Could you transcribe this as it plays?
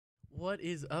What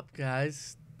is up,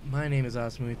 guys? My name is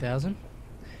Awesome1000,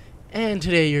 and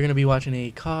today you're going to be watching a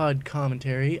COD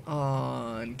commentary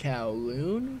on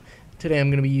Kowloon. Today I'm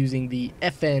going to be using the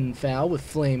FAL with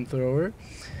Flamethrower,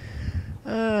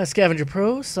 Scavenger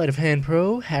Pro, Sleight of Hand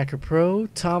Pro, Hacker Pro,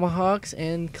 Tomahawks,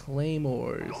 and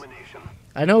Claymores.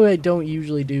 I know I don't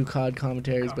usually do COD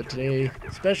commentaries, but today,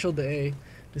 special day,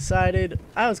 decided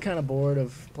I was kind of bored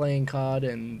of playing COD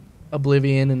and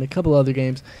Oblivion and a couple other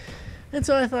games. And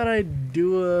so I thought I'd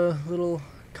do a little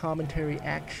commentary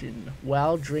action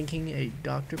while drinking a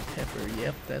Dr. Pepper.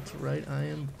 Yep, that's right, I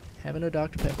am having a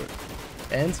Dr. Pepper.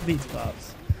 And some Pizza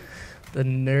Pops. The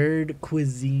nerd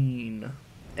cuisine.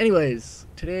 Anyways,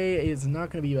 today is not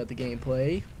going to be about the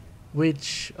gameplay,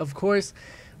 which, of course,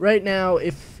 right now,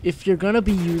 if you're going to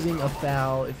be using a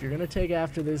FAL, if you're going to take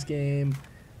after this game,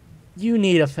 you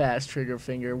need a fast trigger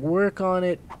finger. Work on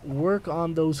it. Work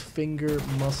on those finger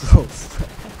muscles.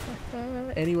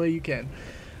 Any way you can.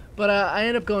 But I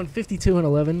end up going 52 and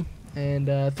 11,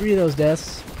 and 3 of those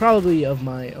deaths probably of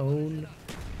my own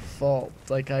fault.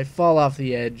 Like, I fall off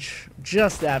the edge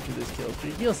just after this kill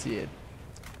streak. You'll see it.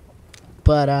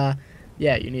 But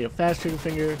yeah, you need a fast trigger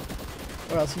finger,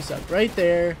 or else you suck. Right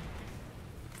there,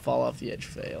 fall off the edge,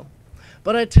 fail.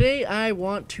 But today I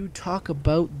want to talk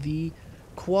about the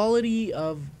quality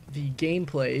of the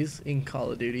gameplays in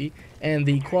Call of Duty and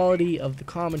the quality of the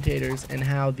commentators, and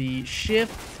how the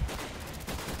shift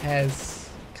has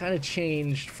kind of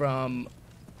changed from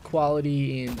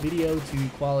quality in video to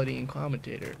quality in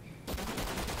commentator.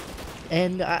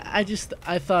 And I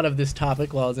thought of this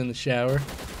topic while I was in the shower.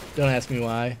 Don't ask me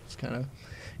why. It's kind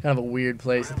of a weird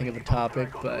place to think of a topic,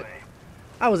 but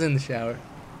I was in the shower,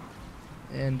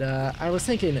 and I was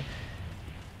thinking,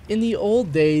 in the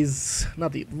old days,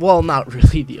 not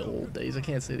really the old days. I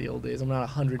can't say the old days. I'm not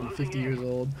 150 years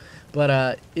old,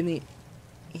 but in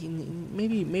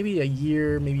maybe a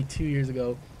year, maybe 2 years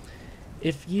ago,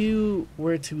 if you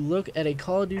were to look at a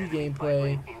Call of Duty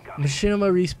gameplay,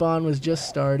 Machinima Respawn was just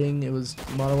starting. It was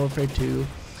Modern Warfare 2.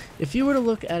 If you were to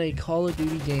look at a Call of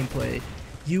Duty gameplay,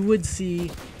 you would see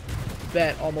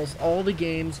that almost all the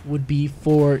games would be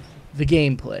for the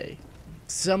gameplay.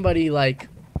 Somebody like,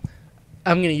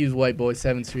 I'm going to use White Boy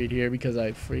 7th Street here because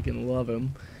I freaking love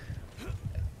him.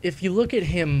 If you look at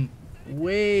him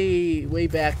way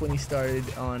back when he started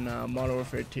on Modern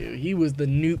Warfare 2, he was the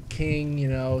nuke king, you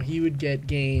know. He would get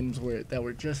games that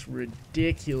were just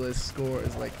ridiculous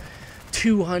scores, like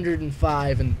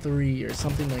 205 and 3 or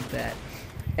something like that.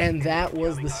 And that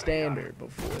was the standard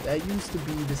before. That used to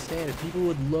be the standard. People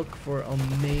would look for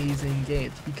amazing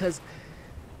games because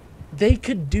they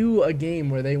could do a game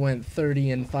where they went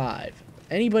 30 and 5.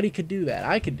 Anybody could do that.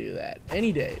 I could do that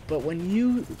any day. But when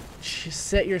you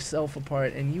set yourself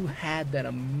apart and you had that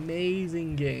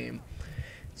amazing game,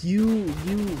 you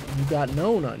got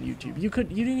known on YouTube. You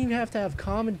didn't even have to have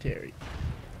commentary.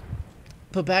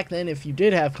 But back then, if you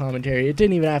did have commentary, it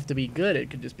didn't even have to be good. It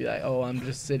could just be like, oh, I'm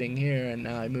just sitting here and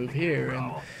now I move here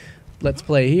and let's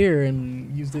play here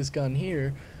and use this gun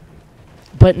here.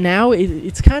 But now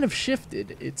it's kind of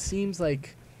shifted. It seems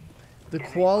like the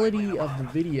quality of the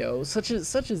video, such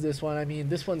as this one, I mean,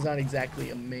 this one's not exactly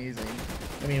amazing.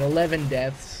 I mean, 11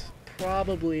 deaths,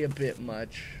 probably a bit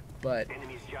much, but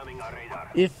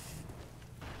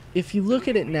if you look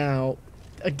at it now,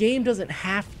 a game doesn't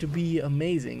have to be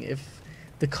amazing if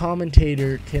the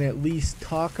commentator can at least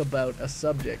talk about a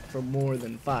subject for more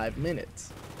than 5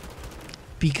 minutes.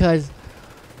 Because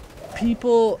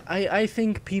I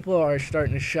think people are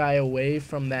starting to shy away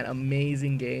from that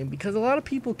amazing game because a lot of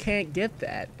people can't get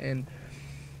that,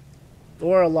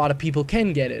 or a lot of people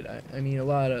can get it. I mean, a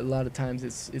lot of times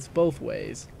it's both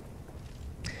ways,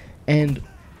 and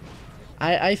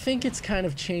I think it's kind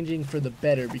of changing for the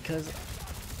better, because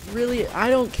really I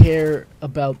don't care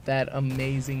about that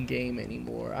amazing game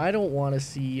anymore. I don't want to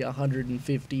see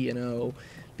 150 and 0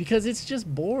 because it's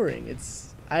just boring.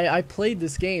 I played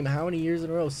this game how many years in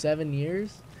a row? 7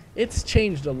 years? It's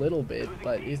changed a little bit,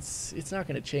 but it's not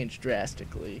going to change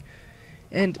drastically.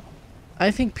 And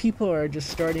I think people are just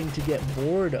starting to get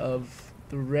bored of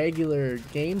the regular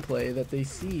gameplay that they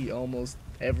see almost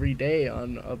every day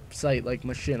on a site like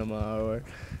Machinima, or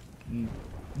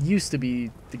used to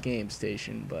be the Game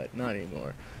Station, but not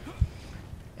anymore.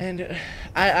 And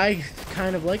I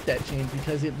kind of like that change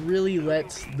because it really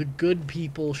lets the good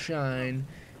people shine,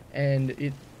 and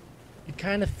it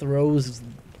kind of throws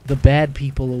the bad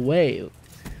people away.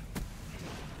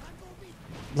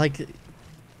 Like,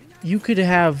 you could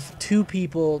have 2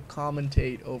 people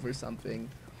commentate over something,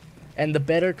 and the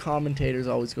better commentator is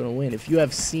always going to win. If you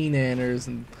have C-nanners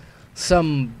and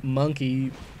some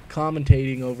monkey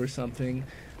commentating over something,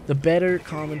 the better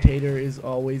commentator is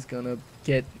always gonna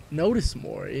get noticed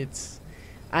more.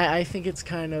 I think it's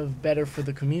kind of better for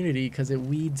the community because it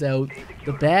weeds out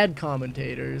the bad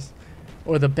commentators,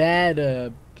 or the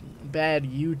bad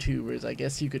YouTubers, I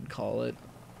guess you could call it,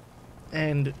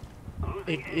 and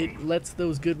it lets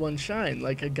those good ones shine,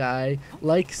 like a guy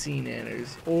like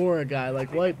Nanners, or a guy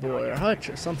like White Boy or Hutch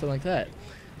or something like that.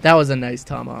 That was a nice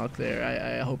tomahawk there.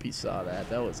 I hope you saw that.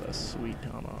 That was a sweet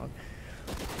tomahawk.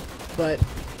 But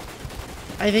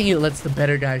I think it lets the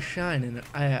better guys shine, and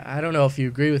I don't know if you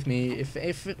agree with me.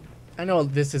 If I know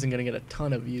this isn't gonna get a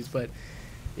ton of views, but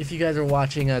if you guys are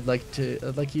watching, I'd like you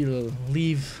to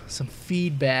leave some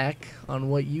feedback on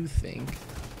what you think,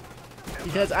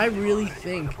 because I really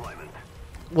think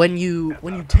when you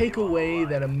take away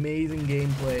that amazing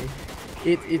gameplay,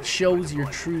 it shows your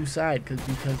true side,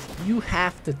 because you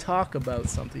have to talk about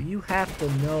something. You have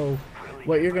to know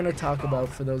what you're going to talk about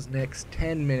for those next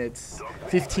 10 minutes,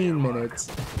 15 minutes,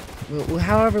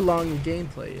 however long your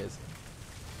gameplay is.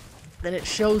 And it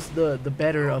shows the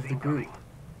better of the group.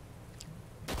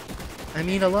 I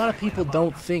mean, a lot of people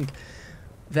don't think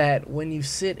that when you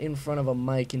sit in front of a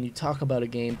mic and you talk about a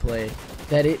gameplay,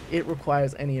 that it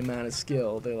requires any amount of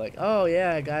skill. They're like, oh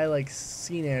yeah, a guy like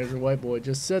Nanners or White Boy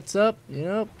just sits up,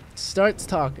 starts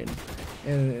talking.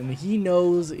 And he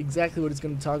knows exactly what he's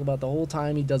going to talk about the whole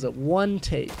time. He does it one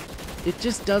take. It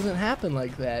just doesn't happen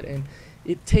like that, and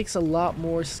it takes a lot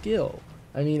more skill.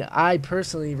 I mean, I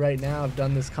personally right now have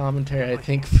done this commentary, I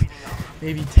think,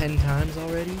 maybe 10 times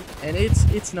already, and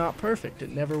it's not perfect. It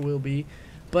never will be,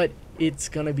 but it's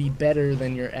going to be better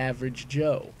than your average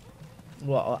Joe.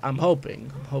 Well, I'm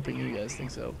hoping you guys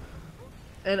think so.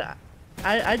 And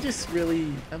I just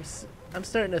really, I'm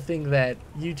starting to think that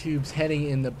YouTube's heading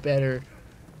in the better,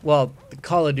 well, the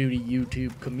Call of Duty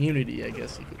YouTube community, I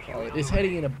guess you could call it, is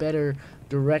heading in a better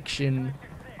direction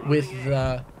with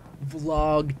the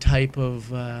vlog type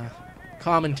of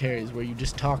commentaries where you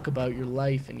just talk about your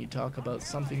life and you talk about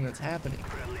something that's happening.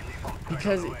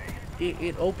 Because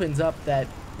it opens up that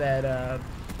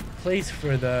place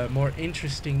for the more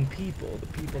interesting people, the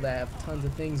people that have tons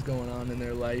of things going on in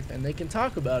their life, and they can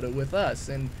talk about it with us.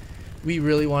 And we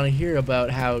really want to hear about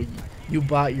how you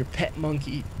bought your pet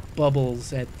monkey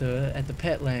Bubbles at the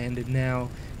Petland, and now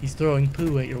he's throwing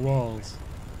poo at your walls.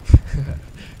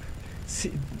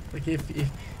 See, like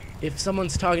if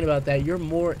someone's talking about that, you're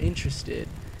more interested,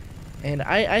 and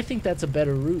I think that's a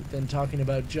better route than talking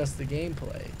about just the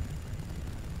gameplay.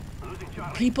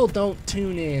 People don't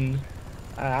tune in.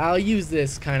 I'll use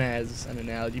this kind of as an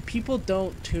analogy. People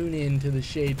don't tune in to the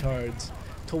Shaytards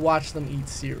to watch them eat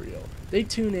cereal. They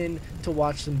tune in to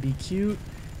watch them be cute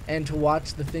and to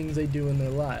watch the things they do in their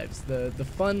lives, the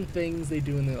fun things they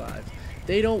do in their lives.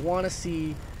 They don't want to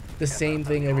see the same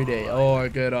thing every day. Oh, I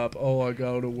get up. Oh, I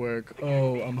go to work.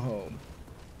 Oh, I'm home.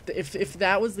 If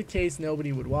that was the case,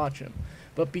 nobody would watch them.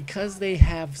 But because they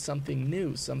have something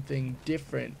new, something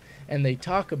different, and they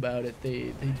talk about it,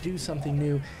 they do something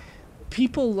new,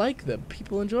 people like them.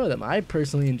 People enjoy them. I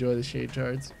personally enjoy the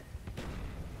Shaytards.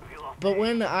 But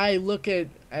when I look at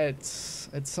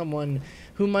someone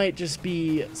who might just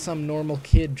be some normal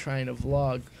kid trying to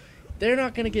vlog, they're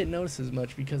not going to get noticed as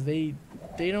much because they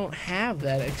don't have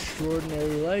that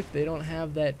extraordinary life. They don't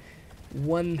have that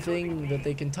one thing that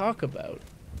they can talk about.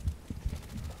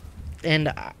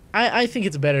 And I think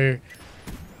it's a better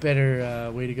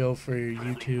way to go for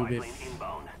YouTube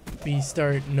if we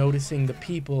start noticing the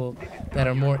people that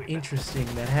are more interesting,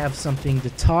 that have something to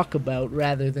talk about,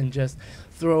 rather than just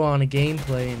throw on a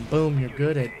gameplay and boom, you're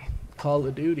good at Call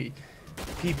of Duty.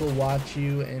 People watch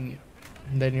you and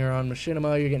then you're on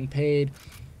machinima, you're getting paid,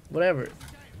 whatever.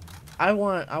 I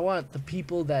want the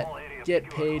people that get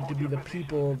paid to be the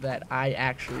people that I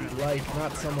actually like,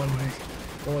 not someone who's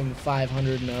going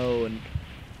 500-0 and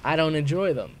I don't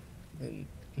enjoy them. And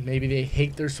maybe they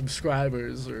hate their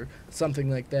subscribers or something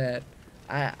like that.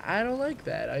 I don't like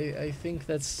that. I think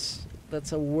that's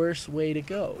a worse way to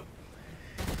go.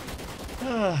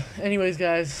 Anyways,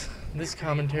 guys, this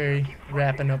commentary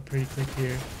wrapping up pretty quick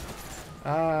here.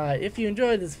 If you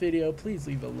enjoyed this video, please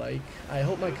leave a like. I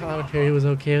hope my commentary was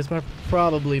okay. It's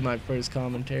probably my first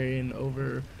commentary in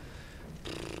over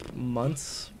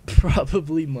months.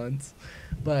 Probably months.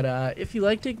 But if you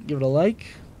liked it, give it a like.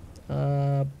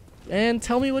 And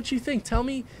tell me what you think. Tell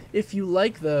me if you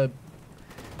like the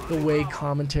way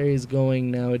commentary is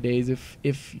going nowadays.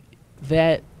 If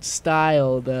that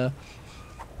style, the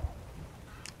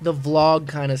vlog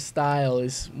kind of style,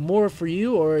 is more for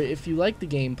you, or if you like the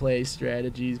gameplay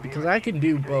strategies, because I can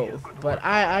do both. But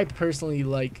I personally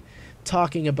like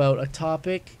talking about a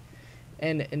topic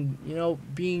and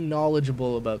being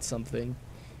knowledgeable about something.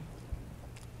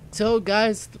 So,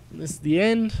 guys, this is the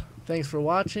end. Thanks for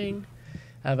watching.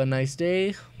 Have a nice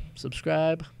day.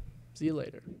 Subscribe. See you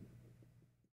later.